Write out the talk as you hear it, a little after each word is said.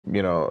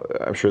you know,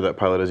 I'm sure that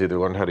pilot has either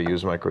learned how to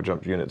use micro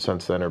jump units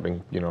since then or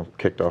been, you know,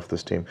 kicked off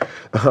this team.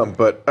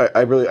 But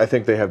I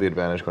think they have the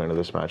advantage going into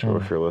this match over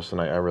Fearless, and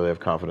I really have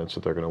confidence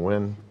that they're going to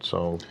win.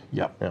 So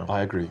yeah,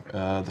 I agree.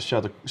 The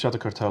Shadow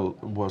Cartel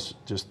was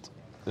just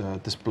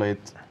displayed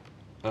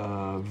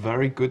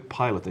very good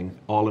piloting,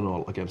 all in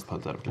all, against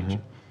Pandemic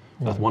Legion.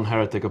 That one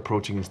heretic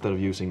approaching instead of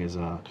using is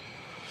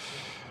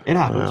it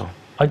happens.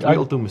 We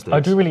all do mistakes. I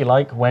do really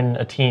like when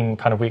a team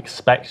kind of we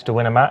expect to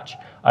win a match.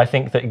 I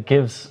think that it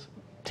gives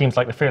teams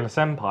like the Fearless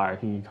Empire,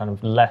 who kind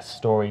of less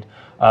storied,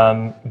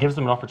 gives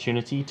them an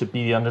opportunity to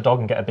be the underdog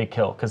and get a big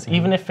kill. Because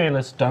even if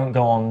Fearless don't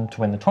go on to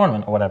win the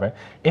tournament or whatever,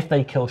 if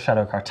they kill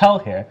Shadow Cartel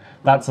here,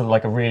 that's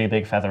like a really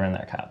big feather in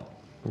their cap.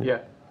 Yeah.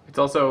 It's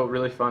also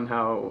really fun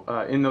how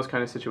in those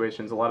kind of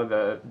situations, a lot of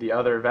the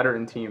other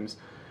veteran teams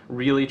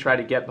really try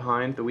to get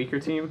behind the weaker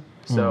team.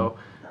 So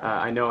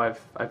I know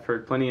I've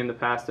heard plenty in the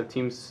past of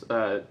teams,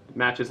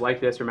 matches like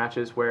this or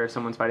matches where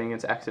someone's fighting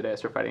against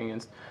Exodus or fighting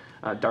against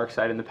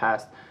Darkside in the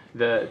past.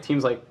 The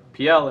teams like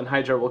PL and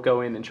Hydra will go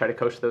in and try to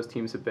coach those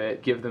teams a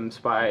bit, give them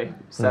spy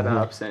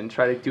setups, and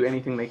try to do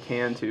anything they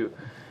can to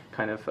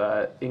kind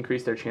of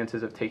increase their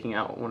chances of taking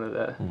out one of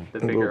the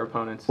bigger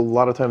opponents. A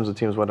lot of times the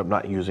teams wind up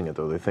not using it,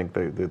 though. They think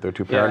they're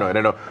too paranoid.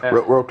 I know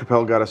Rogue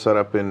Propel got a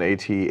setup in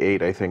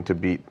AT8, I think, to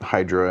beat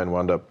Hydra and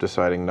wound up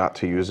deciding not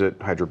to use it.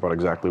 Hydra brought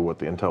exactly what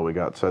the intel we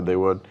got said they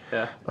would.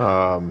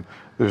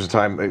 There's a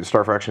time,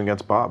 Star Fraction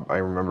against Bob. I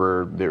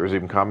remember there was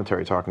even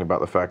commentary talking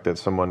about the fact that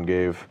someone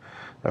gave,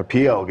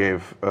 PL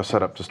gave a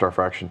setup to Star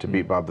Fraction to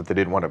beat Bob that they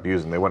didn't wind up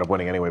using. They wound up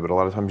winning anyway, but a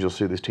lot of times you'll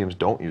see these teams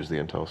don't use the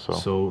intel.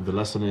 So the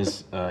lesson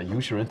is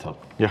use your intel.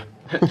 Yeah.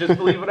 Just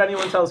believe what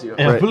anyone tells you.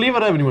 Yeah, believe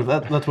what anyone.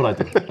 That's what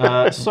I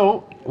do.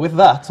 So with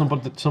that,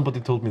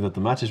 somebody told me that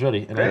the match is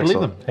ready, and I believe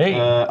them. Hey.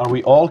 Are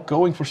we all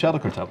going for Shadow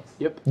Cartel?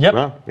 Yep.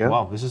 Yep. Yeah.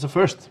 Wow, this is a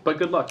first. But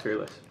good luck,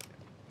 Fearless.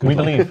 We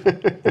believe.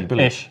 We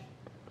believe. Ish.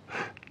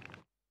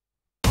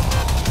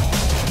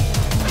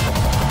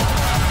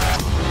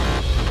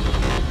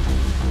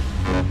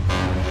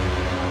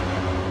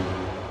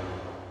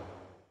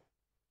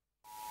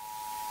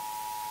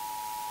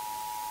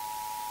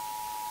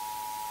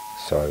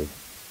 So,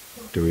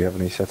 do we have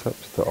any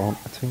setups that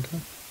aren't a tinker?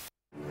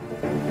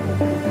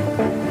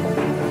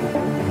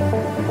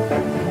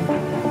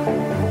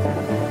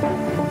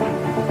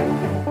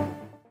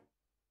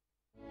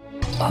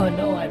 Oh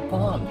no, I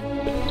bombed.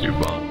 You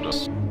bombed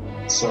us.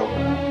 So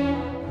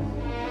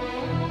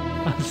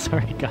I'm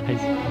sorry,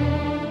 guys.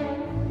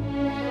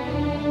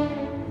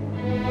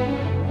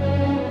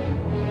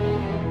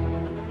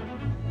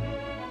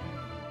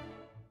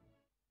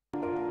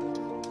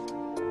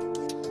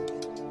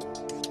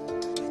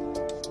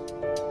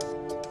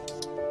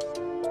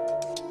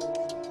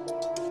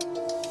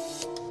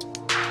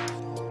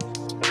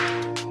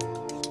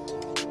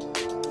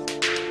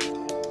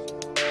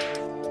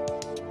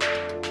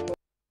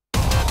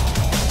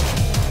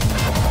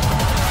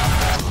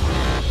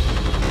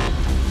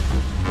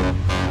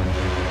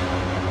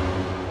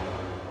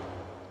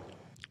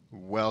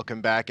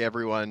 Welcome back,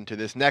 everyone, to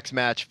this next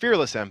match,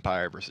 Fearless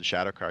Empire versus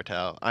Shadow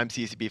Cartel. I'm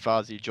CCB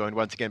Fozzie, joined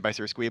once again by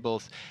Sir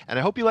Squeebles, and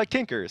I hope you like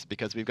Tinkers,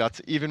 because we've got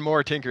even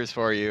more Tinkers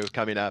for you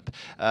coming up.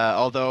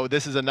 Although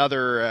this is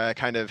another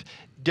kind of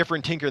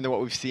different Tinker than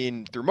what we've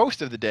seen through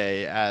most of the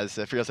day, as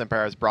Fearless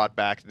Empire has brought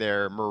back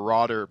their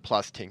Marauder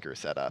plus Tinker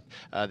setup.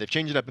 They've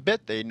changed it up a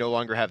bit. They no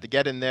longer have the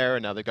get in there,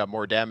 and now they've got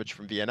more damage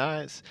from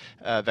VNIs,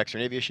 Vector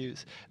Navy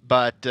issues.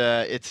 But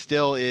it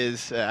still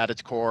is, at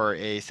its core,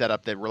 a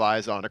setup that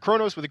relies on a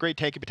Chronos with a great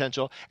tanky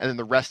potential, and then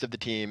the rest of the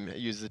team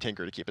uses the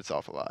Tinker to keep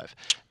itself alive.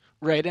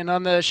 Right, and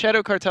on the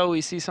Shadow Cartel,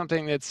 we see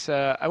something that's,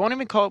 I won't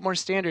even call it more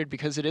standard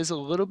because it is a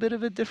little bit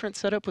of a different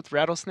setup with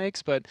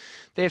Rattlesnakes, but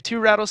they have 2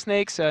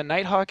 Rattlesnakes, a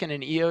Nighthawk and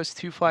an Eos,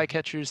 2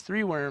 Flycatchers,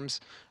 3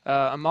 Worms,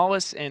 a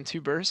Mollusk, and 2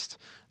 Burst.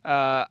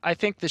 I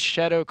think the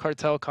Shadow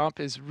Cartel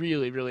comp is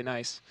really, really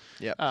nice.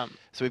 Yeah.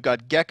 So we've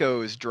got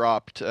geckos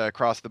dropped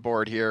across the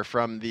board here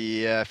from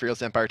the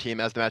Fearless Empire team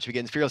as the match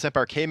begins. Fearless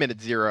Empire came in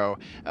at 0.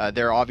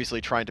 They're obviously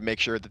trying to make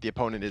sure that the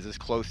opponent is as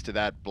close to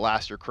that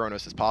Blaster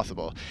Chronos as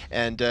possible.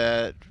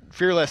 And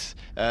Fearless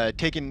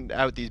taking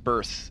out these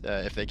bursts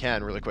if they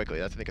can really quickly.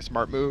 That's, I think, a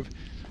smart move.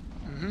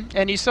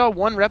 And you saw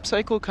 1 rep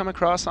cycle come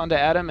across onto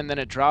Adam, and then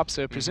it drops,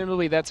 so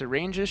presumably that's a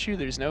range issue.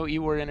 There's no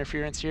E-War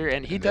interference here,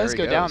 and he does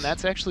go down.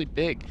 That's actually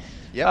big.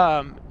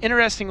 Yep.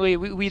 Interestingly,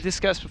 we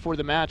discussed before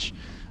the match,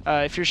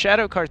 if you're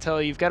Shadow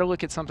Cartel, you've got to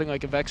look at something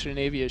like a Vector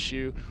Navy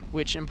issue,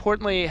 which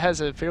importantly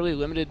has a fairly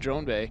limited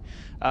drone bay.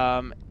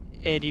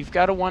 And you've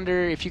got to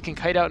wonder if you can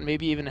kite out and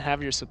maybe even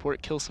have your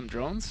support kill some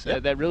drones.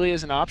 Yep. That really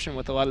is an option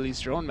with a lot of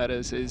these drone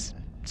metas, is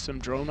some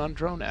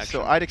drone-on-drone action.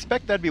 So I'd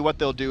expect that'd be what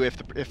they'll do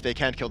if they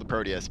can't kill the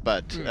Proteus,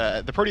 but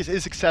the Proteus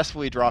is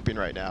successfully dropping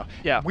right now.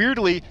 Yeah.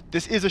 Weirdly,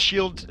 this is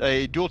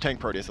a dual tank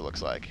Proteus, it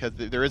looks like, because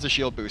there is a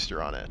shield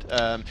booster on it.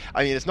 I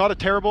mean, it's not a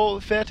terrible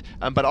fit,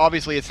 but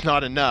obviously it's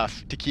not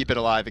enough to keep it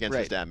alive against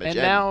this damage.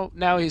 And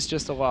now he's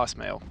just a lost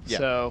male. Yeah.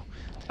 So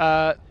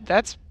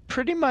that's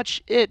pretty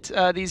much it.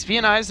 These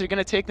VNIs, they're going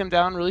to take them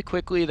down really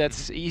quickly.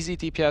 That's easy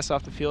DPS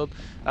off the field.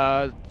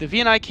 The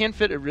VNI can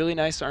fit a really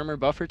nice armor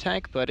buffer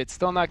tank, but it's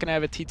still not going to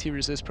have a TT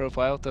resist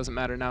profile. It doesn't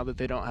matter now that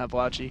they don't have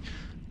Logi.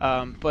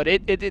 But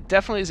it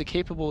definitely is a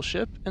capable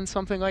ship in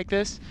something like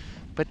this.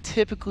 But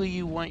typically,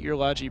 you want your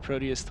Logi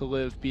Proteus to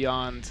live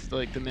beyond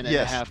like the minute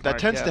and a half mark. That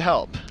tends to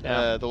help.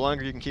 Yeah. The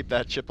longer you can keep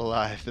that ship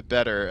alive, the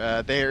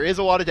better. There is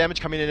a lot of damage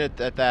coming in at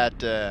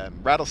that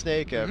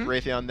Rattlesnake,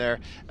 Raytheon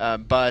there,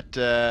 but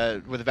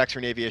with the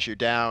Vector Navy issue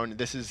down,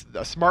 this is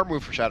a smart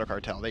move for Shadow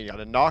Cartel. They got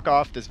to knock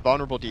off this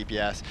vulnerable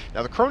DPS.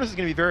 Now the Kronos is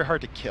going to be very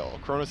hard to kill.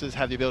 Kronoses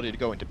have the ability to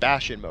go into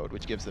Bastion mode,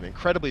 which gives them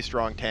incredibly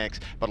strong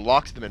tanks, but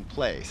locks them in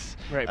place.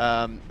 Right.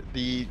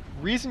 The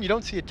reason you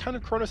don't see a ton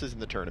of Kronoses in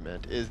the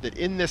tournament is that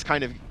in this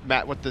kind of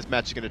what this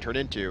match is going to turn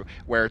into,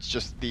 where it's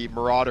just the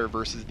Marauder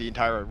versus the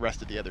entire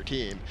rest of the other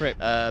team, right.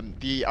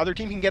 The other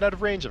team can get out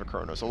of range of a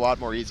Kronos a lot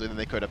more easily than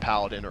they could a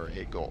Paladin or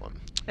a Golem.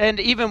 And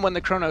even when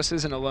the Kronos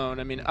isn't alone,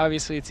 I mean,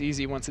 obviously it's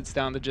easy once it's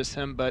down to just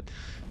him, but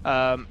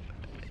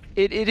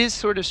it is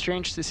sort of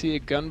strange to see a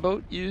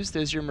gunboat used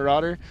as your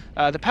Marauder.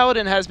 The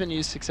Paladin has been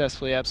used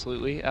successfully,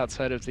 absolutely,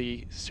 outside of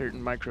the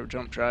certain micro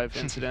jump drive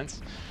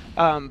incidents.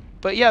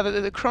 But yeah,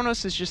 the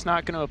Kronos is just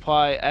not going to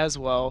apply as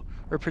well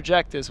or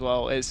project as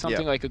well as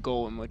something like a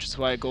Golem, which is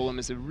why a Golem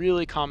is a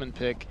really common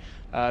pick.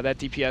 That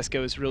DPS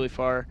goes really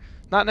far.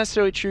 Not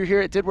necessarily true here.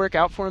 It did work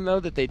out for him, though,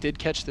 that they did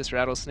catch this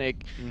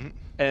Rattlesnake.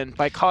 And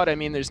by caught, I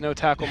mean there's no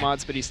tackle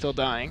mods, but he's still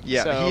dying.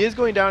 Yeah, so he is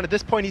going down. At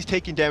this point, he's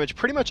taking damage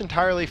pretty much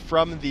entirely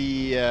from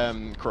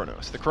the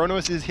Kronos. The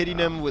Kronos is hitting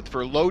him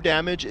for low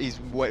damage. He's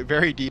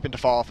very deep into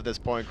fall off at this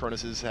point.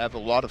 Kronoses have a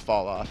lot of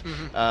fall off.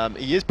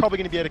 He is probably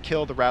going to be able to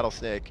kill the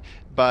Rattlesnake,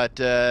 but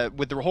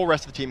with the whole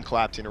rest of the team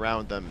collapsing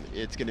around them,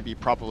 it's going to be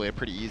probably a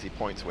pretty easy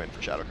points win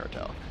for Shadow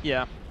Cartel.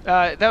 Yeah,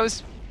 that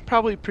was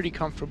probably pretty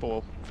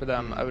comfortable for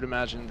them, I would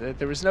imagine.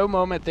 There was no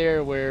moment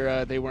there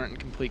where they weren't in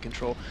complete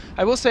control.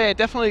 I will say I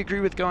definitely agree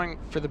with going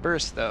for the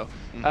burst, though.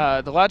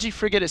 The Logi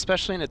Frigate,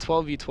 especially in a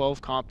 12v12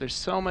 comp, there's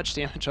so much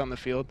damage on the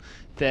field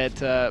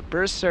that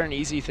bursts are an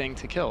easy thing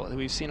to kill.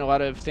 We've seen a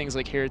lot of things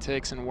like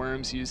Heretics and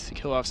Worms used to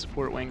kill off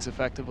support wings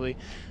effectively.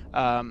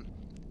 But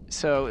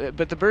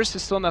the burst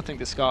is still nothing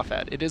to scoff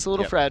at. It is a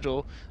little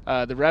fragile.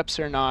 The reps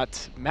are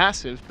not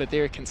massive, but they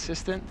are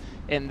consistent,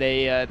 and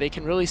they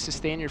can really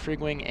sustain your Frig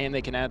Wing, and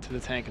they can add to the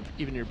tank of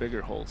even your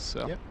bigger holes.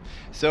 So.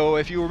 So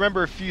if you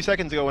remember a few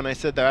seconds ago when I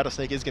said the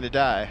Rattlesnake is going to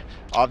die,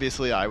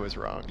 obviously I was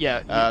wrong.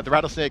 The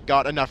Rattlesnake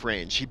got enough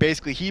range.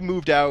 He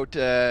moved out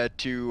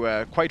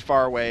to quite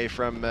far away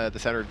from the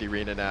center of the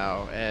arena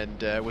now,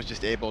 and was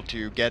just able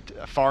to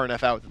get far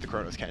enough out that the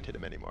Kronos can't hit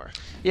him anymore.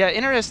 Yeah,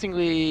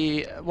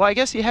 interestingly, well, I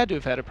guess he had to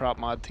have had a prop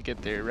mod to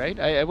get there, right?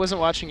 I wasn't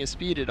watching his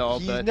speed at all.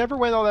 He never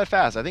went all that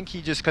fast. I think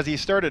he just, because he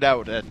started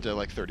out at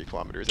like 30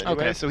 kilometers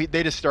anyway, so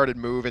they just started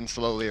moving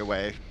slowly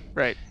away.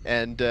 Right.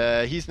 And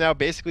he's now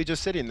basically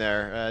just sitting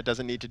there.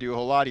 Doesn't need to do a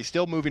whole lot. He's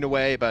still moving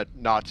away, but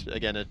not,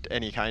 again, at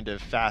any kind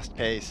of fast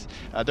pace.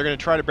 They're going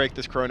to try to break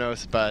this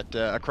Kronos, but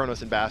a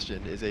Kronos in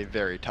Bastion is a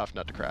very tough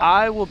nut to crack.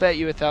 I will bet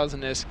you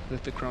 1,000 ISK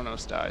that the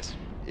Kronos dies.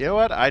 You know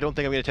what? I don't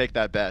think I'm going to take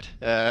that bet,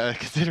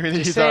 considering that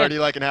he's already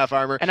like in half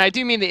armor. And I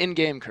do mean the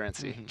in-game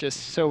currency,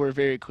 just so we're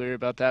very clear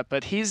about that.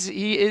 But he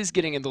is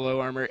getting into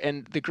low armor.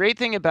 And the great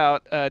thing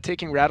about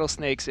taking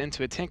Rattlesnakes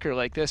into a Tinker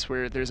like this,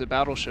 where there's a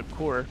battleship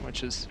core,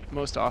 which is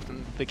most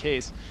often the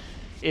case,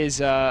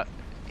 is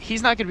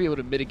he's not going to be able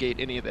to mitigate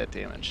any of that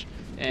damage.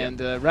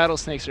 And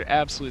Rattlesnakes are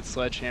absolute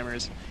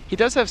sledgehammers. He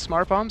does have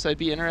smart bombs. I'd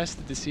be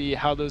interested to see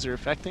how those are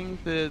affecting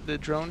the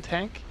drone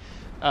tank.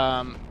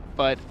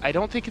 But I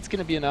don't think it's going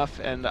to be enough,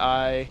 and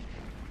I'm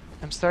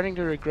starting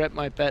to regret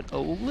my bet a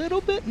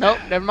little bit. Nope,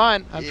 never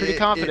mind. I'm pretty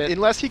confident.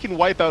 Unless he can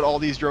wipe out all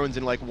these drones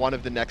in like one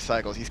of the next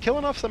cycles. He's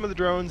killing off some of the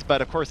drones,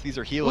 but of course these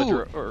are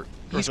Helo.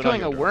 He's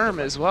killing a worm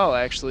as well,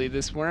 actually.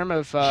 This worm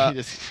of...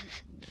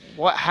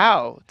 What?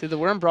 How did the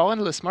worm brawl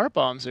into the smart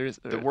bombs?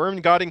 The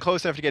worm got in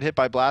close enough to get hit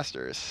by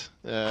blasters.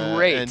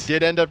 Great. And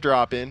did end up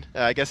dropping.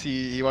 I guess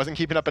he wasn't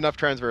keeping up enough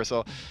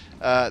transversal.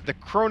 The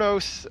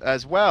Kronos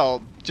as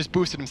well just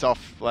boosted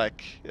himself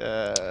like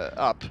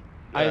up.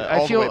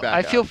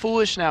 I feel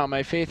foolish now.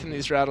 My faith in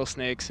these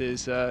Rattlesnakes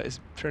is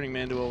turning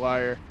me into a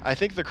liar. I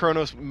think the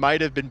Kronos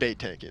might have been bait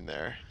tanking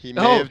there. He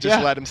may have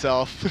just let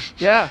himself.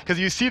 Because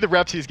you see the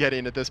reps he's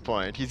getting at this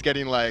point. He's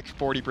getting like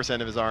 40%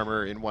 of his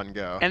armor in one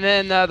go. And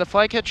then the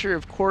Flycatcher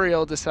of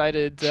Coriel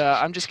decided,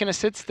 I'm just going to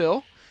sit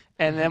still,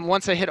 and then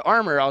once I hit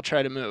armor, I'll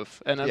try to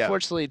move. And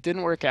unfortunately, it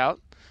didn't work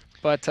out.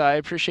 But I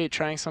appreciate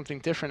trying something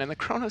different. And the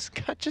Kronos,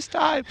 God, just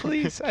die,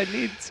 please. I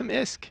need some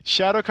ISK.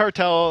 Shadow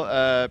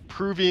Cartel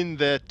proving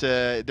that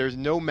there's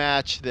no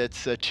match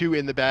that's too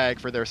in the bag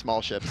for their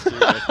small ships to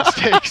make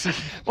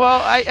mistakes.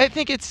 Well, I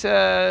think it's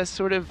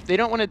sort of, they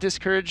don't want to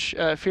discourage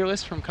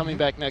Fearless from coming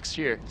back next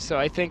year. So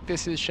I think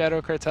this is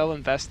Shadow Cartel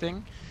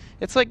investing.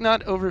 It's like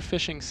not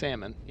overfishing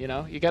salmon, you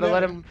know? You got to let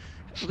them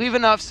leave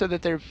enough so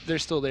that they're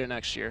still there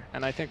next year,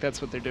 and I think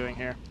that's what they're doing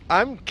here.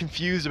 I'm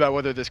confused about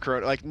whether this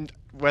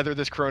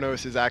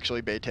Kronos is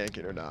actually bait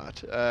tanking or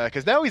not,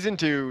 because now he's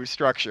into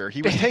structure.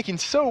 He was tanking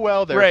so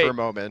well there Right. for a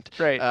moment.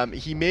 Right.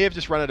 He may have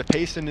just run out of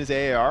pace in his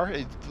AAR.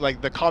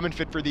 Like the common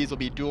fit for these will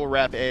be dual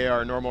rep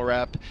AAR, normal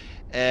rep,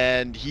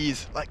 and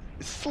he's like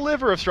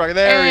sliver of structure.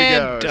 There he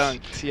And goes.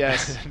 dunked,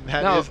 yes.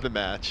 That is the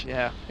match.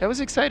 Yeah, it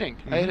was exciting.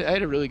 I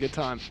had a really good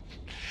time.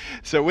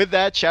 So with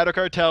that, Shadow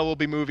Cartel will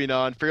be moving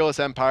on. Fearless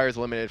Empire is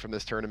eliminated from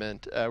this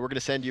tournament. We're going to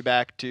send you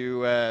back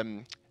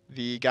to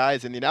the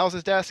guys in the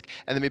analysis desk,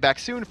 and then be back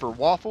soon for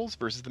Waffles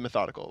versus the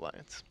Methodical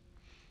Alliance.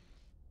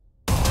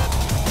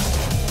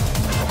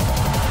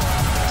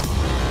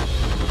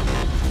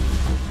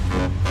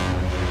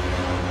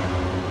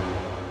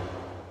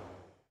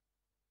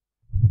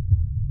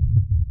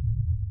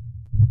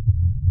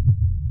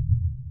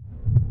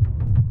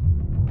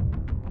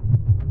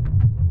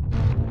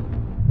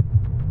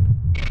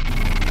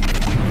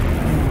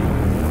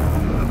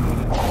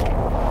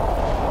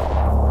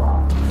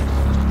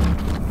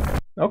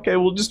 Okay,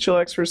 we'll just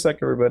chillax for a sec,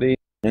 everybody.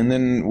 And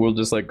then we'll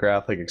just let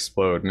Graphic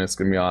explode, and it's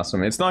gonna be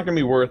awesome. It's not gonna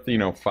be worth,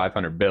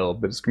 500 bill,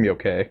 but it's gonna be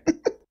okay. Do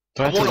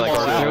I have to like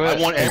do it?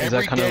 I want every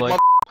that kind dead of like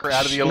motherfucker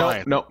out of the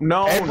alliance.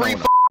 No, Every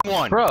no.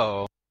 one.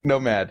 bro? No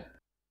mad.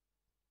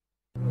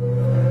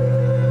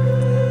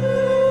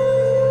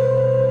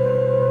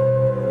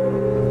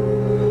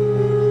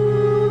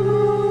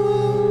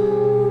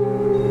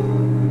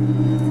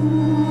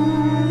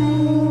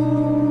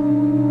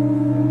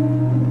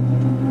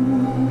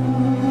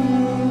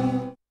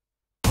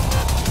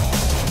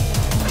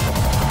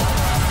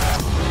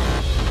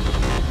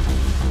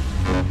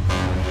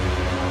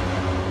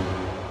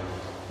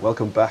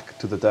 Welcome back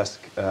to the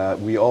desk.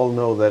 We all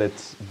know that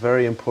it's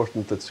very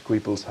important that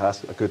Squeeples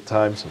has a good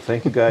time, so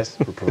thank you guys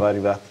for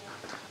providing that.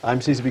 I'm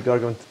CCB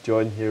Gargant,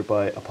 joined here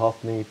by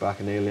Apophany, Back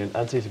in Alien,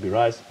 and CCB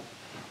Rise.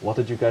 What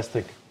did you guys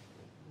think?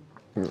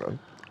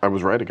 I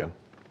was right again.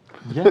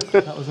 Yes,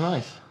 that was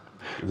nice.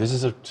 This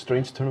is a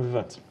strange turn of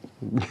events.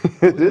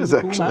 It is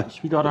Cool actually.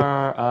 match. We got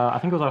our, I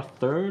think it was our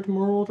third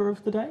Marauder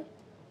of the day.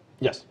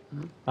 Yes.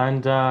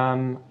 And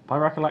by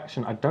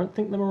recollection, I don't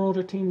think the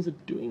Marauder teams are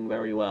doing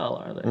very well,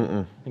 are they?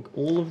 I think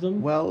all of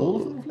them. Well, all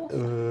of them have lost?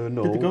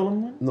 no. Did the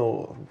Golem win?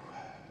 No.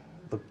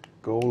 The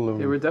Golem.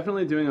 They were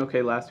definitely doing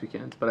okay last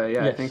weekend, but I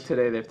Yes. think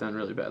today they've done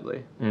really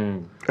badly.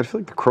 I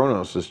feel like the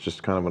Kronos is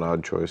just kind of an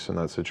odd choice in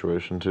that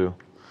situation too.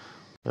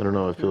 I don't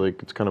know. I feel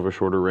like it's kind of a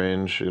shorter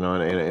range. In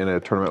a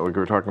tournament like we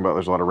were talking about,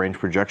 there's a lot of range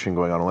projection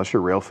going on, unless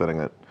you're rail fitting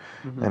it.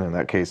 And in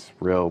that case,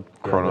 rail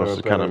Kronos they're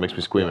kind better. of makes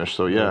me squeamish.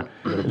 So yeah,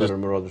 There are better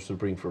Marauders to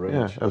bring for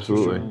range. yeah,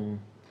 absolutely.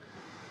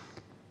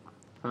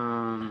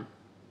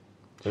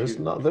 There's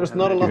not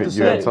a lot You- to you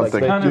say. had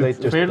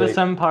something. Fearless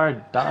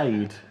Empire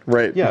died.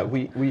 Right. Yeah,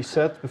 we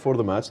said before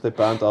the match they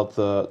banned out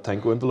the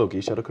Tango and the Loki.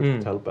 Shadow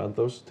Cartel banned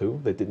those two.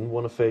 They didn't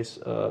want to face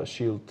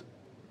shield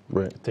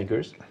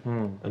tinkers.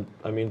 And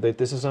I mean, they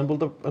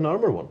disassembled an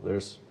armor one.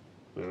 There's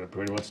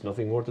pretty much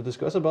nothing more to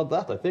discuss about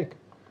that, I think.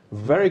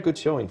 Very good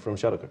showing from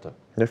Shadow Cartel.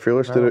 Yeah,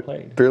 Fearless Very well did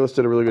played. Fearless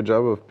did a really good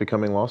job of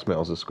becoming lost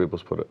males, as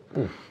Squeeples put it.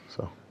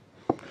 So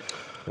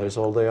That is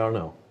all they are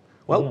now.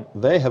 Well,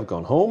 they have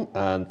gone home,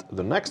 and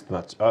the next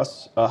match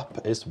up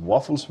is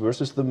Waffles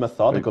versus the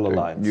Methodical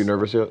Alliance. You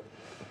nervous yet?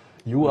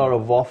 You are a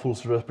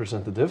Waffles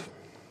representative.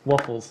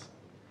 Waffles.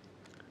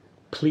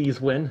 Please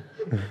win.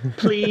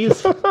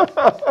 Please.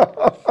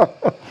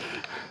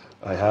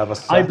 I have a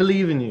set, I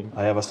believe in you.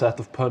 I have a set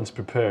of puns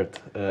prepared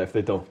if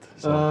they don't.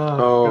 So.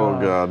 Oh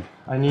God.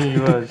 I knew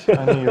you would.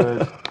 I knew you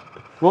would.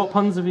 What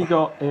puns have you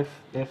got if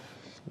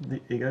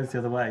it goes the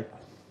other way?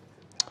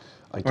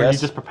 Or are you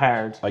just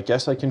prepared? I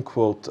guess I can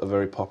quote a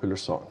very popular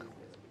song.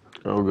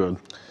 Oh good.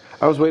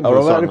 I was waiting Or for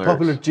a the song very lyrics.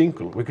 popular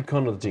jingle. We could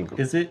call it a jingle.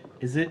 Is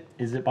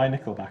it by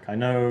Nickelback? I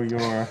know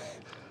you're.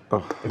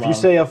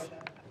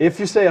 If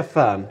you say a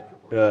fan,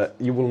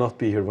 you will not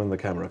be here when the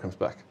camera comes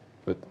back.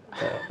 But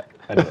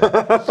anyway,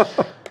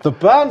 the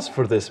bans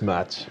for this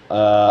match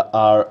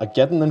are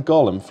Ageddon and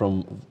Golem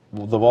from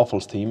the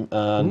Waffles team,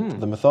 and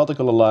the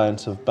Methodical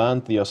Alliance have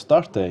banned the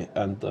Astarte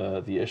and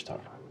the Ishtar.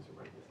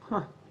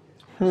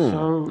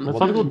 So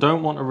Methodical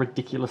don't want a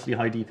ridiculously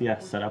high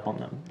DPS set up on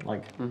them,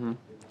 like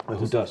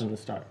Who does? in the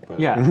start.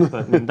 Yeah, but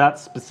I mean,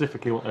 that's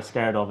specifically what they're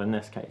scared of in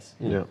this case.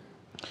 Yeah.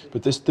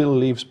 But this still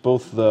leaves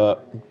both the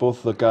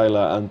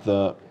Gyla and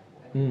the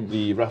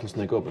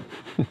Rattlesnake open.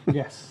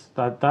 Yes,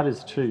 that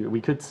is true.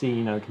 We could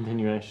see, a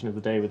continuation of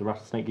the day with the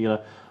Rattlesnake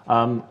Dealer.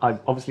 I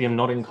obviously am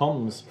not in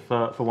comms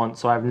for once,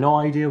 so I have no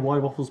idea why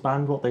Waffles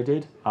banned what they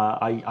did.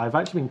 I've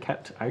actually been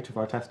kept out of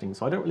our testing,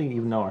 so I don't really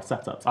even know our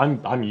setups.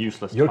 I'm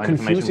useless. You're to find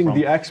information confusing from.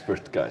 the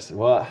expert, guys.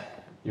 What?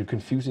 You're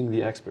confusing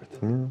the expert.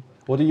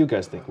 What do you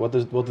guys think? What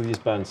do these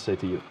bands say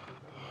to you?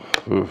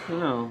 I don't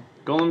know.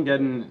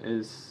 Golemgeddon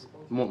is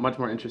much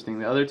more interesting.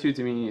 The other two,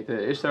 to me,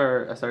 the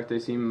Ishtar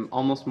Astarte seem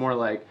almost more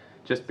like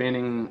just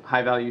banning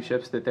high-value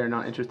ships that they're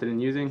not interested in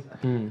using,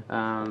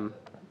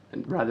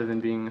 rather than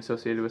being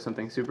associated with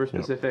something super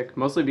specific. Yep.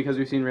 Mostly because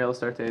we've seen Rail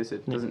Astartes,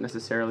 it doesn't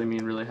necessarily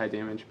mean really high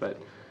damage, but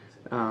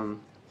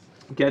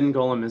Geddon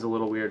Golem is a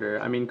little weirder.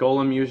 I mean,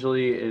 Golem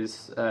usually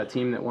is a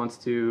team that wants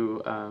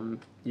to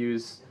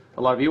use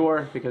a lot of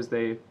E-War because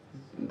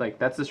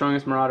that's the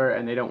strongest Marauder,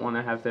 and they don't want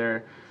to have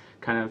their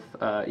kind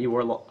of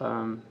E-War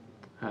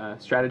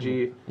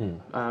strategy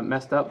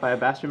messed up by a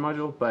Bastion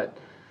module. But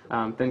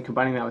then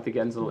combining that with the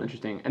Geddon's a little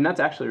interesting. And that's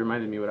actually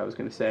reminded me what I was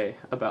going to say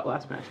about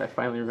last match. I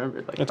finally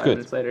remembered, like, 5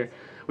 minutes later,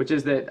 which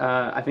is that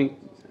I think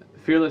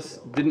Fearless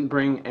didn't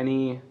bring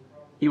any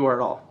E-War at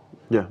all.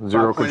 Yeah,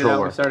 zero control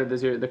bar. We started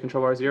the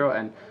control bar 0,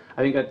 and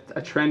I think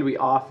a trend we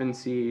often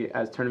see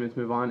as tournaments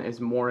move on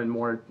is more and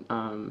more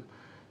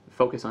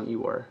focus on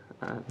E-War.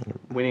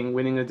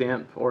 Winning the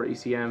Damp or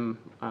ECM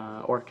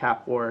or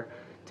Cap War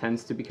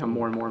tends to become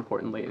more and more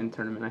important late in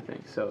tournament, I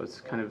think. So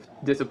it's kind of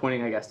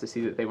disappointing, I guess, to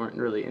see that they weren't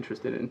really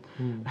interested in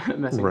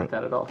messing with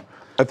that at all.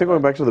 I think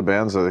going back to the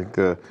bans, I think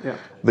the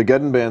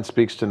Geddon ban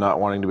speaks to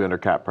not wanting to be under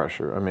cap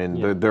pressure. I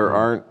mean, there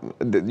aren't,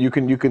 you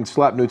can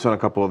slap newts on a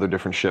couple other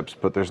different ships,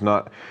 but there's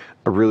not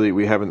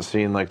we haven't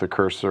seen like the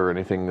Cursor or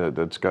anything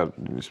that's got,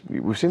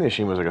 we've seen the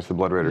Ishimas, I guess, the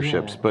Blood Raider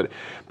ships, but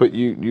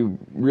you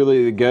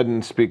really, the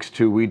Geddon speaks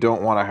to, we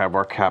don't want to have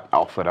our cap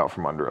alpha out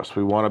from under us.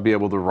 We want to be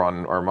able to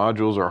run our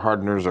modules, our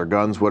hardeners, our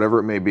guns, whatever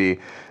it may be.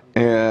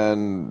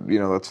 And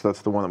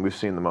that's the one that we've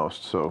seen the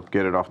most. So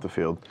get it off the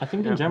field. I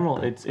think in general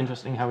it's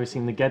interesting how we've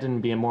seen the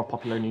Geddon be a more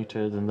popular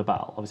neuter than the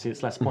Battle. Obviously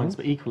it's less points,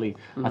 but equally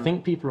I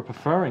think people are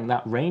preferring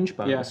that range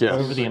bonus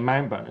over the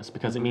amount bonus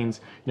because it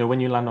means when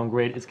you land on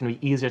grid it's going to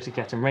be easier to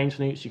get in range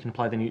newts. You can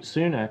apply the newt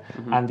sooner,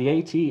 and the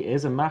AT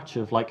is a match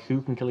of like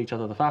who can kill each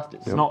other the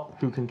fastest. It's not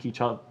who can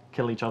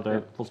kill each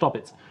other full stop.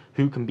 It's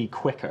who can be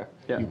quicker.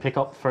 You pick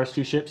up the first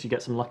 2 ships, you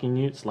get some lucky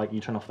newts, like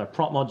you turn off their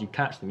prop mod, you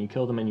catch them, you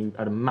kill them, and you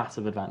at a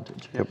massive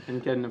advantage.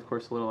 And Geddon, of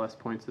course, a little less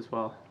points as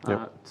well.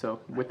 So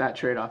with that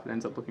trade-off, it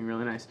ends up looking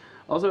really nice.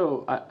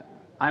 Also,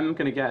 I'm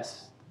going to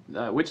guess,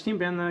 which team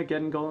banned the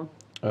Geddon Golem?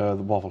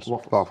 The Waffles.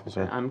 Waffles,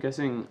 yeah. I'm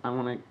guessing, I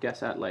want to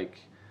guess at like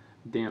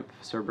Damp,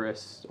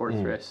 Cerberus, or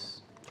Thriss.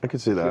 I could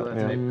see that.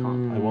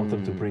 I want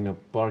them to bring a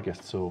bar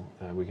guest so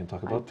we can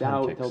talk about I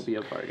doubt pancakes. there'll be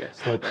a bar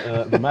guest. But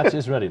the match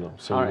is ready though,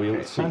 so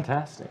we'll see.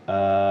 Fantastic.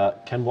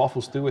 Can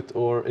Waffles do it,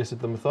 or is it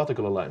the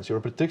Methodical Alliance? Your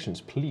predictions,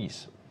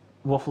 please.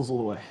 Waffles all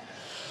the way.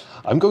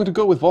 I'm going to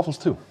go with Waffles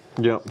too.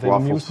 Yeah, They've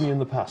amused me in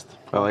the past.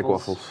 I like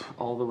Waffles.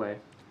 All the way.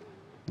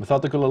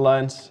 Methodical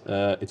Alliance,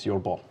 it's your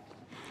ball.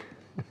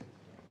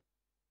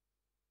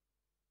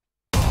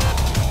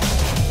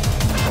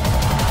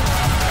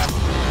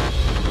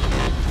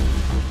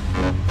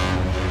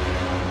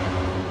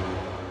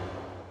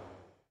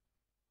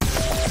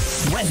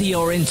 Whether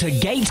you're into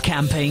gate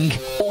camping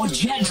or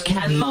jet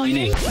can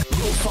mining,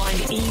 you'll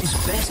find Eve's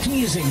best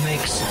music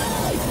mix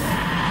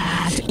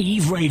at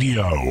Eve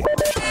Radio.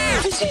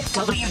 Visit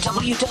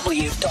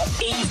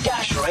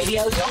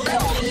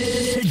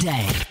www.eve-radio.com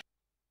today.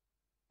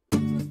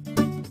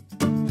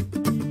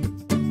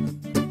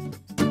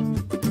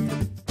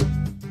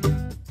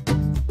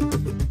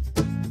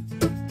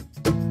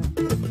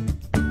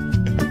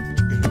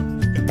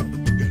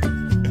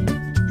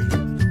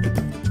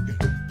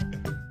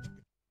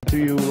 Do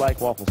you like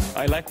waffles?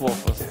 I like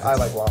waffles. I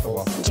like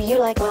waffles. Do you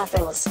like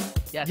waffles?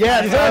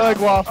 Yes, I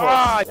like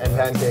waffles. And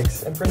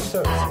pancakes and French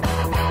toast.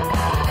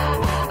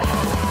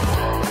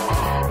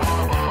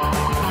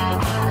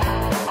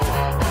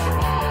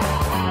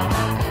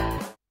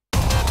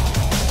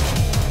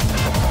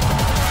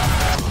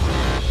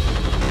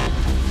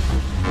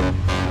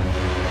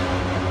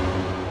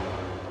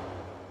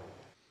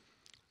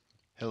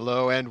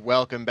 Hello and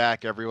welcome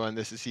back, everyone.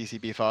 This is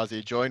CCB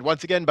Fozzie, joined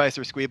once again by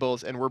Sir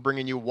Squeebles, and we're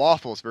bringing you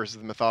Waffles versus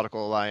the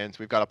Methodical Alliance.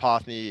 We've got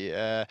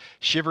Apothny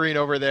shivering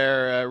over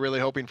there, really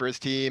hoping for his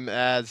team,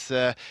 as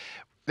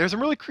there's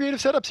some really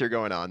creative setups here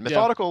going on.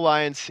 Methodical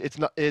Alliance,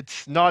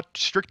 it's not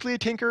strictly a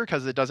Tinker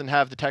because it doesn't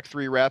have the Tech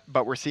 3 rep,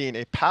 but we're seeing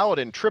a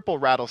Paladin, triple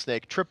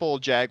Rattlesnake, triple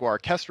Jaguar,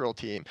 Kestrel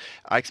team.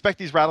 I expect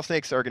these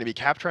Rattlesnakes are going to be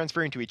cap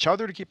transferring to each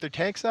other to keep their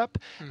tanks up.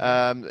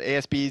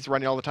 ASBs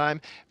running all the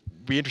time.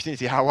 Be interesting to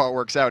see how well it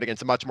works out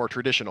against a much more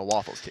traditional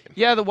Waffles team.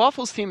 Yeah, the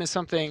Waffles team is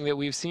something that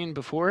we've seen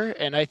before,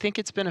 and I think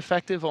it's been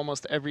effective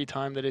almost every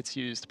time that it's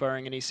used,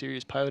 barring any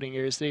serious piloting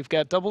errors. They've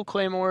got double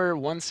Claymore,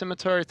 1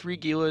 Scimitar, 3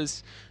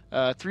 Gilas,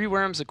 3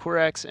 Worms, a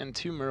Korax, and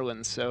 2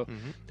 Merlins. So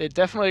they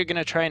definitely are going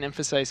to try and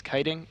emphasize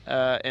kiting,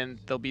 and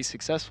they'll be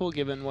successful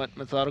given what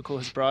Methodical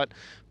has brought.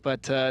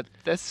 But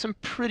that's some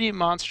pretty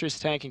monstrous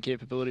tanking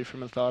capability for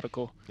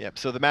Methodical. Yep,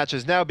 so the match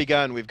has now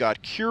begun. We've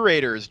got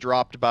Curators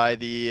dropped by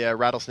the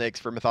Rattlesnakes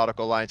for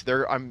Methodical Alliance.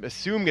 They're, I'm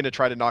assuming, going to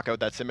try to knock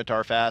out that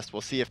Scimitar fast.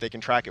 We'll see if they can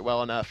track it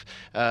well enough.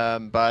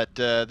 But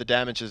the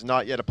damage is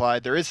not yet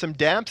applied. There is some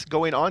damps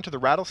going on to the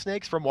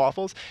Rattlesnakes from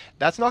Waffles.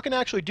 That's not going to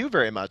actually do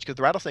very much because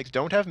the Rattlesnakes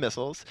don't have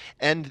missiles,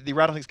 and the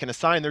Rattlesnakes can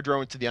assign their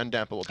drones to the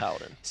undampable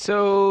Paladin.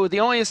 So the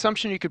only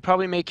assumption you could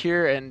probably make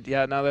here, and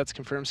yeah, now that's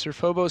confirmed, Sir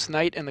Phobos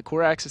Knight and the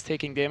Korax is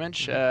taking damage.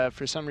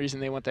 For some reason,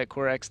 they want that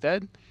Korax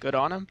dead. Good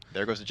on him.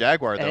 There goes the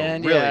Jaguar, though,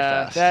 and really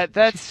fast.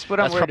 That's what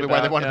I'm worried about. That's probably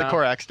why they wanted the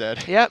Korax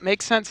dead. Yeah,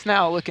 makes sense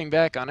now, looking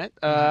back on it.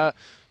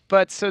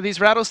 But so these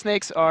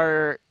Rattlesnakes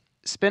are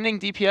spending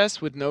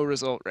DPS with no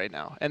result right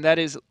now, and that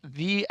is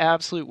the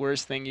absolute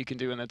worst thing you can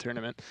do in the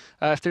tournament.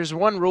 If there's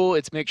one rule,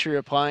 it's make sure you're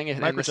applying it.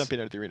 Micro jumping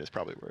out of the arena is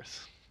probably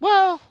worse.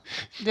 Well,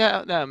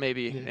 yeah, no,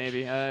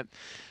 maybe.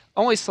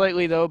 Only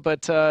slightly though,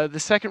 but the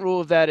second rule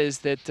of that is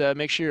that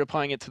make sure you're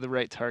applying it to the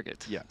right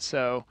target. Yeah.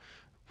 So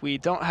we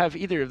don't have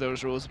either of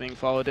those rules being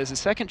followed as the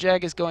second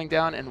Jag is going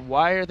down, and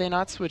why are they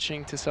not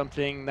switching to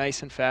something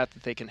nice and fat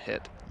that they can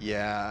hit?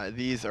 Yeah,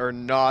 these are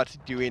not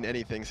doing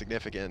anything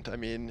significant. I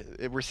mean,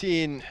 we're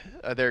seeing,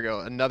 there you go,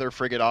 another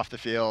frigate off the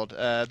field.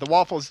 The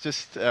Waffles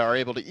just are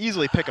able to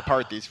easily pick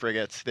apart these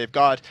frigates. They've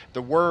got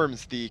the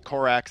Worms, the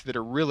Korax, that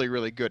are really,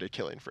 really good at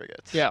killing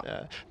frigates.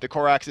 Yeah. The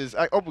Korax is,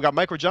 we got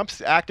micro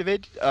jumps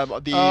activated.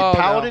 The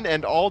Paladin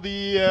and all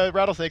the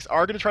Rattlesnakes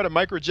are going to try to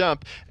micro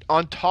jump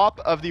on top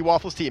of the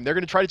Waffles team. They're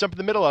going to try to jump in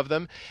the middle of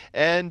them,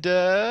 and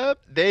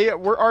they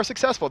are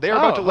successful. They are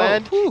about to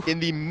land in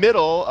the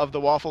middle of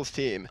the Waffles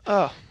team.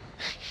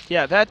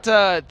 Yeah,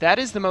 that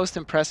is the most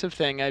impressive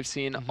thing I've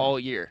seen all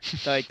year.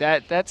 Like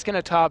that's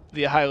gonna top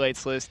the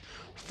highlights list.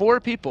 4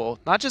 people,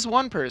 not just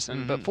one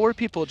person, but 4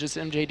 people just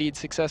MJD'd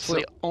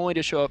successfully, only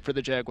to show up for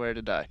the Jaguar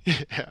to die.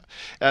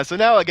 Yeah. So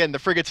now again, the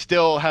frigates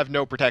still have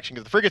no protection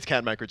because the frigates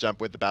can't micro jump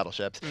with the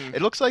battleships.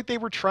 It looks like they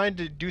were trying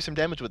to do some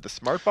damage with the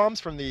smart bombs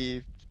from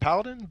the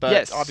Paladin,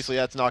 but obviously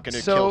that's not going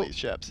to kill these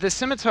ships. The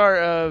Scimitar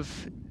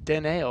of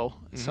Danail,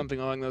 something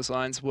along those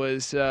lines,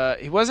 was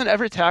he wasn't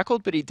ever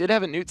tackled, but he did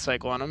have a newt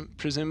cycle on him,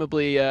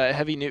 presumably a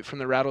heavy newt from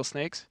the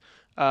Rattlesnakes.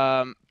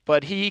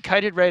 But he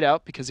kited right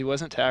out because he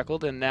wasn't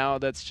tackled, and now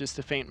that's just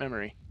a faint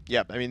memory.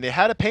 Yeah, I mean, they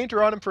had a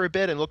painter on him for a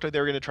bit and looked like they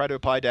were going to try to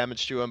apply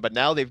damage to him, but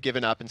now they've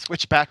given up and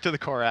switched back to the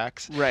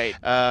Korax. Right.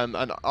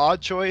 An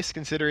odd choice,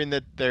 considering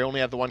that they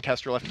only have the one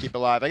Kestrel left to keep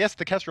alive. I guess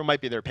the Kestrel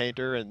might be their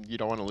painter, and you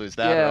don't want to lose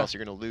that, or else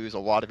you're going to lose a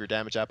lot of your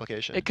damage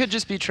application. It could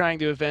just be trying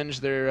to avenge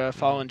their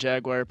fallen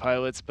Jaguar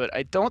pilots, but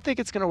I don't think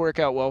it's going to work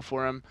out well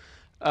for them.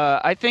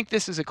 I think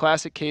this is a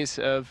classic case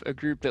of a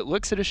group that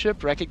looks at a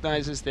ship,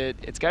 recognizes that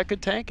it's got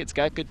good tank, it's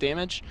got good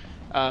damage,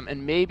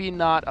 and maybe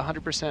not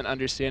 100%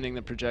 understanding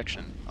the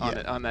projection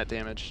on that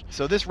damage.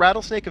 So this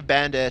Rattlesnake of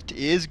Bandit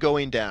is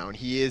going down.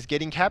 He is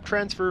getting cap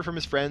transfer from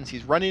his friends.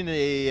 He's running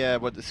a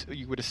what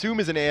you would assume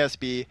is an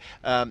ASB.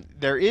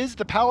 There is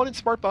the Paladin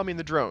smart bombing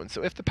the drones.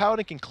 So if the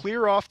Paladin can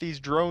clear off these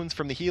drones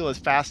from the Helas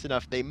fast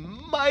enough, they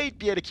might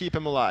be able to keep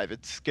him alive.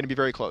 It's going to be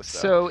very close, though.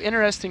 So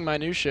interesting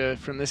minutia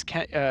from this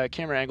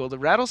camera angle. The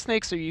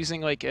Rattlesnakes are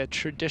using like a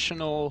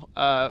traditional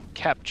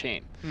cap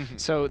chain.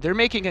 So they're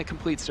making a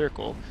complete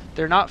circle.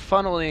 They're not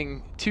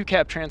funneling 2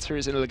 cap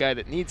transfers into the guy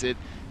that needs it.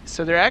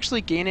 So they're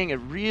actually gaining a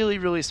really,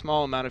 really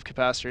small amount of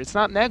capacitor. It's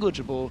not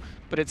negligible,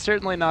 but it's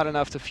certainly not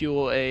enough to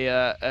fuel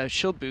a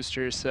shield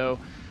booster. So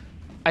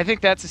I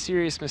think that's a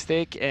serious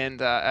mistake,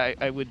 and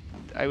I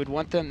would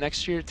want them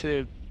next year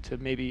to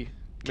maybe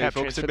cap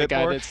focus transfer a the bit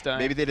guy more. that's dying.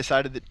 Maybe they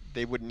decided that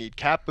they wouldn't need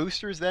cap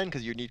boosters then,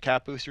 because you need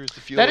cap boosters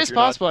to fuel. That is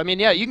possible. I mean,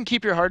 yeah, you can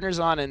keep your hardeners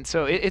on, and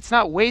so it's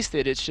not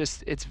wasted. It's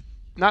just it's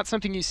not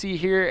something you see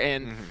here,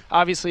 and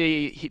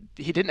obviously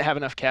he didn't have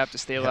enough cap to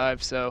stay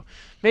alive, so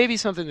maybe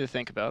something to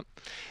think about.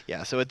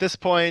 Yeah, so at this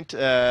point,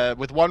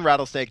 with 1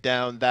 Rattlesnake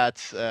down,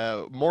 that's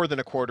more than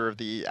a quarter of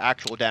the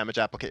actual damage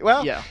application.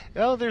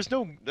 Well, there's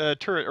no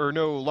turret or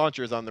no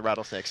launchers on the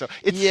Rattlesnake, so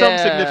it's some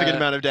significant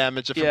amount of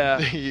damage from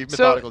the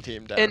methodical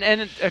team down.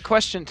 And a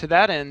question to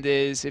that end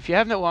is, if you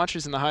have no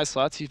launchers in the high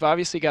slots, you've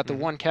obviously got the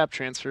 1 cap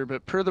transfer,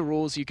 but per the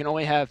rules, you can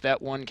only have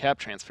that 1 cap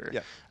transfer.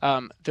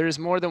 There's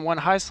more than 1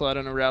 high slot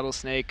on a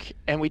Rattlesnake,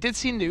 and we did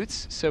see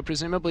newts, so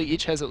presumably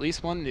each has at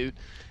least 1 newt.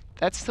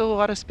 That's still a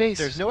lot of space.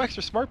 There's no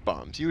extra smart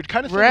bombs. You would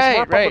kind of think a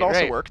smart bomb would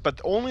also work,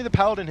 but only the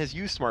Paladin has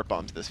used smart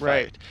bombs this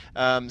fight.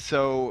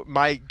 So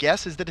my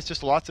guess is that it's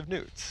just lots of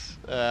newts.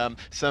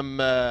 Some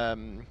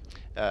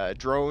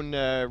drone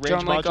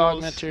range modules.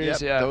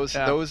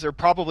 Augmenters, those are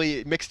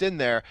probably mixed in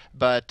there,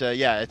 but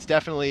it's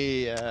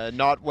definitely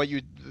not what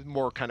you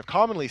more kind of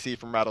commonly see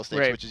from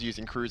Rattlesnakes, which is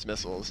using cruise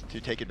missiles to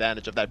take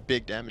advantage of that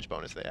big damage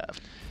bonus they have.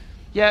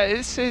 Yeah,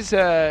 this has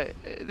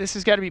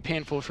got to be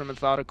painful for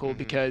Methodical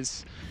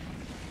because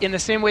in the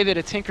same way that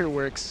a Tinker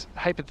works,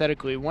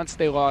 hypothetically, once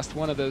they lost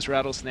one of those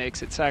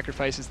Rattlesnakes, it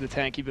sacrifices the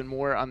tank even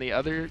more on the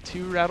other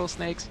 2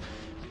 Rattlesnakes.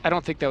 I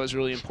don't think that was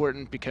really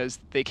important because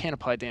they can't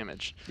apply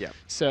damage.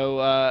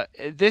 So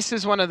this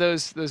is one of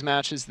those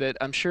matches that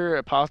I'm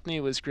sure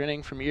Apothony was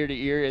grinning from ear to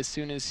ear as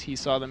soon as he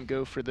saw them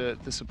go for the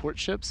support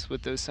ships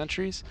with those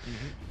sentries.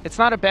 It's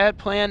not a bad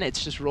plan.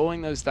 It's just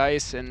rolling those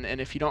dice, and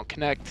if you don't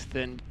connect,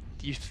 then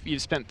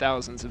you've spent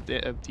thousands of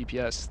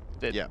DPS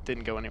that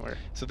didn't go anywhere.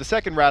 So the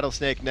second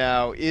Rattlesnake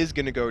now is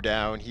going to go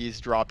down. He's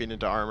dropping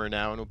into armor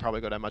now, and will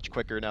probably go down much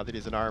quicker now that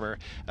he's in armor.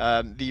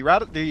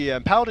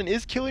 The Paladin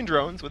is killing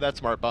drones with that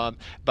smart bomb,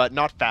 but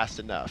not fast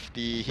enough.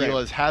 The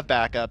Helas have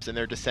backups, and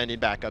they're just sending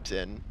backups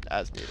in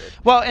as needed.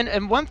 Well,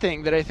 and one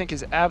thing that I think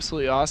is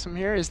absolutely awesome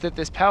here is that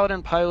this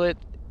Paladin pilot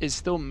is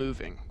still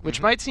moving, which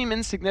might seem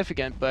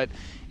insignificant, but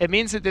it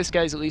means that this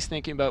guy's at least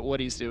thinking about what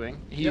he's doing.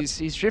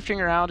 He's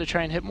drifting around to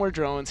try and hit more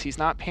drones. He's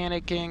not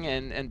panicking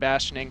and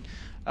bastioning.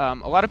 A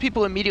lot of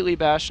people immediately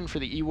bastion for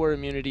the E-War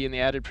immunity and the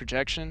added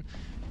projection.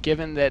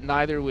 given that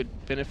neither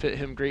would benefit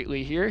him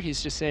greatly here,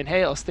 he's just saying,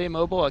 hey, I'll stay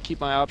mobile, I'll keep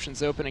my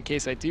options open in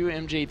case I do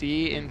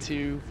MJD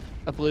into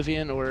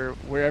Oblivion or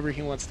wherever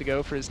he wants to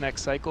go for his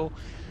next cycle.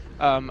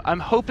 I'm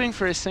hoping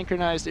for a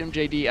synchronized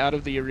MJD out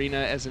of the arena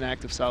as an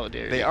act of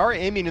solidarity. They are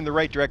aiming in the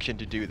right direction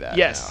to do that.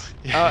 Yes.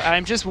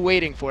 I'm just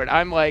waiting for it.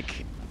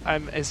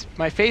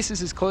 My face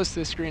is as close to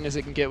the screen as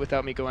it can get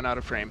without me going out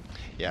of frame.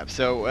 Yeah,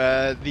 so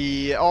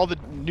all the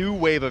new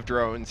wave of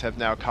drones have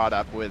now caught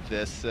up with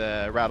this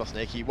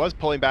Rattlesnake. He was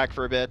pulling back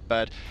for a bit,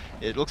 but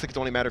it looks like it's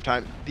only a matter of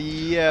time.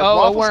 The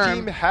Waffles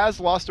team has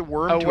lost a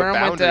worm to a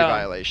boundary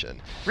violation.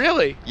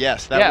 Really?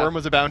 Yes, that worm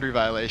was a boundary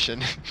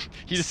viation.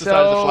 He just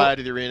decided to fly out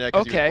of the arena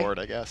because he was bored,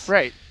 I guess.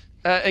 Right.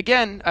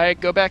 Again, I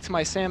go back to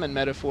my salmon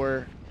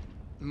metaphor.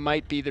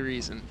 Might be the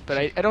reason, but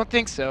I don't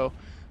think so.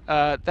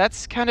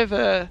 That's kind of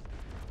a...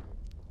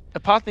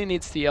 Apothe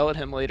needs to yell at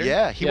him later.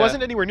 Yeah, he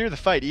wasn't anywhere near the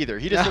fight either.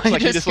 He just looks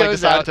like he just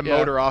decided to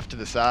motor off to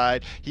the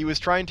side. He was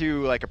trying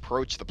to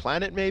approach the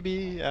planet,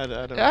 maybe. I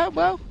don't know.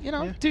 Well,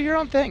 do your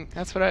own thing.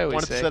 That's what I always say.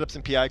 Wanted to set up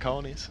some PI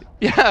colonies.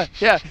 Yeah.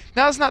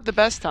 Now's not the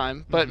best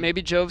time, but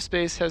maybe Jove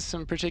Space has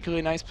some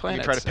particularly nice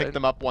planets. You try to pick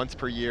them up once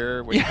per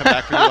year when you come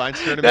back from the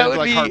Alliance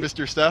tournament, harvest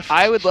your stuff.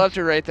 I would love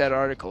to write that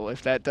article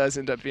if that does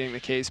end up being the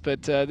case.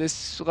 But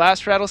this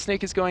last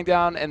Rattlesnake is going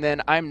down, and then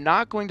I'm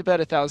not going to bet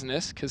 1,000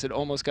 because it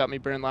almost got me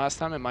burned last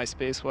time, and my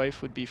space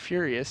wife would be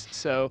furious.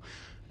 So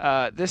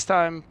this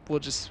time we'll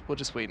just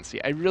wait and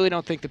see. I really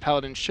don't think the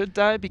Paladin should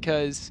die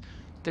because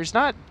there's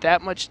not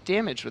that much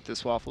damage with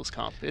this Waffles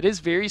comp. It is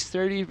very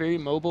sturdy, very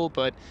mobile,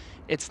 but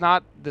it's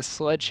not the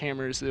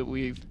sledgehammers that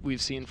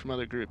we've seen from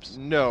other groups.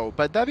 No,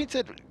 but that being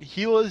said,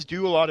 Gilas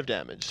do a lot of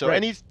damage. So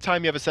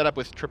anytime you have a setup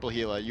with triple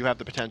Gila, you have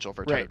the potential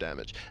for a ton of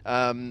damage.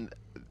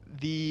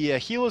 The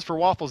Gilas for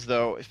Waffles,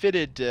 though,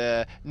 fitted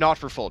not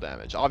for full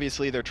damage.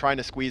 Obviously, they're trying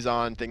to squeeze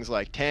on things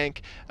like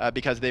tank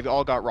because they've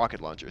all got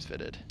rocket launchers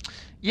fitted.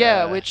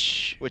 Yeah,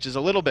 which is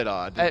a little bit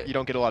odd. You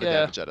don't get a lot of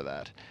damage out of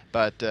that.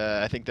 But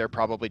I think they're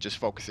probably just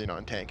focusing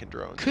on tank and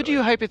drones. Could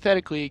you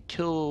hypothetically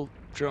kill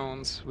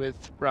drones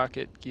with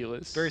rocket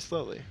Gilas? Very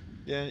slowly.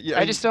 Yeah,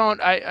 I just don't.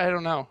 I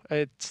don't know.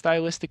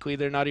 Stylistically,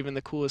 they're not even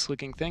the coolest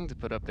looking thing to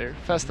put up there.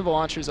 Festival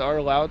launchers are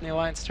allowed in the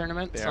Alliance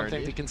tournament.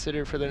 Something to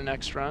consider for their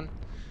next run.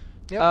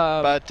 Yep.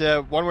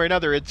 But one way or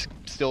another, it's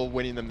still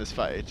winning them this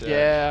fight.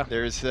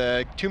 There's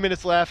 2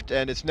 minutes left,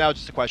 and it's now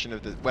just a question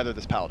of whether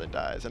this Paladin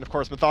dies. And of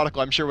course,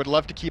 Methodical, I'm sure, would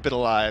love to keep it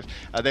alive.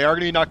 They are going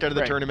to be knocked out of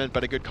the tournament,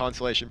 but a good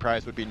consolation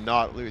prize would be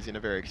not losing a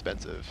very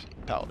expensive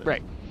Paladin.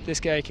 Right. This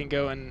guy can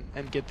go and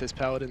get this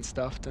Paladin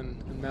stuffed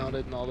and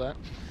mounted and all that.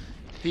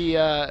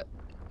 The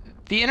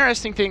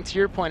interesting thing to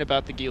your point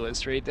about the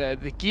Gilas, right?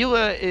 The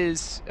Gila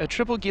is a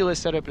triple Gila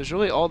setup is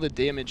really all the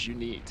damage you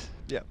need.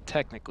 Yeah.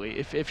 Technically,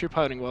 if you're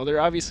piloting well. There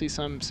are obviously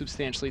some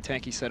substantially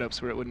tanky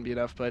setups where it wouldn't be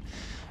enough, but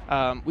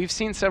we've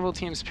seen several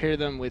teams pair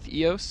them with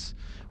EOS.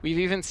 We've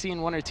even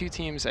seen 1 or 2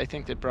 teams, I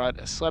think, that brought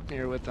a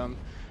Sleipnir with them.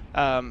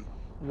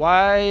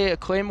 Why a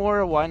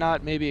Claymore? Why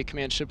not maybe a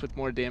command ship with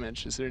more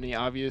damage? Is there any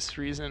obvious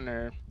reason,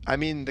 or? I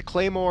mean, the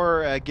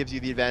Claymore gives you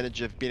the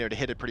advantage of being able to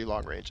hit at pretty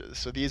long ranges.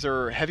 So these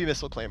are heavy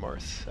missile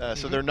Claymores.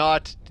 So they're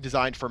not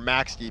designed for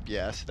max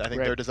DPS. I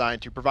think they're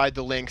designed to provide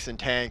the links and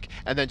tank,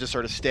 and then just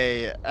sort of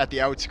stay at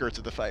the outskirts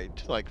of the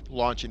fight, like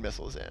launching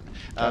missiles in.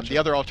 The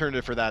other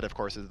alternative for that, of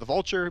course, is the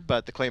Vulture,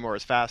 but the Claymore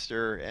is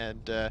faster,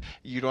 and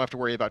you don't have to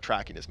worry about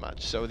tracking as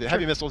much. So the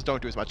heavy missiles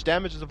don't do as much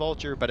damage as the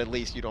Vulture, but at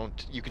least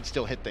you can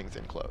still hit things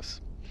in close.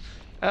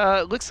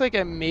 Looks like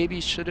I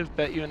maybe should have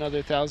bet you another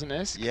 1,000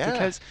 ISK. Yeah.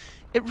 Because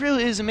it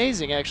really is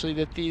amazing, actually,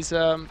 that these...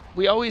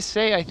 we always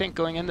say, I think,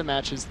 going into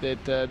matches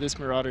that this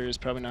Marauder is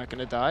probably not going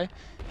to die.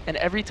 And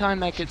every time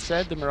that gets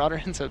said, the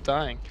Marauder ends up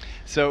dying.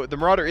 So the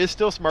Marauder is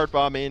still smart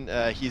bombing.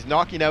 He's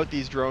knocking out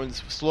these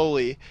drones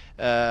slowly,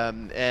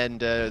 and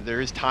there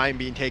is time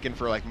being taken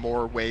for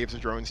more waves of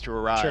drones to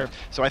arrive. Sure.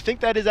 So I think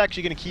that is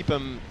actually going to keep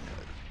him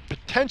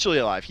potentially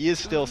alive. He is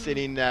still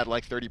sitting at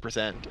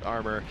 30%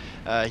 armor.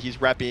 He's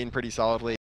repping pretty solidly.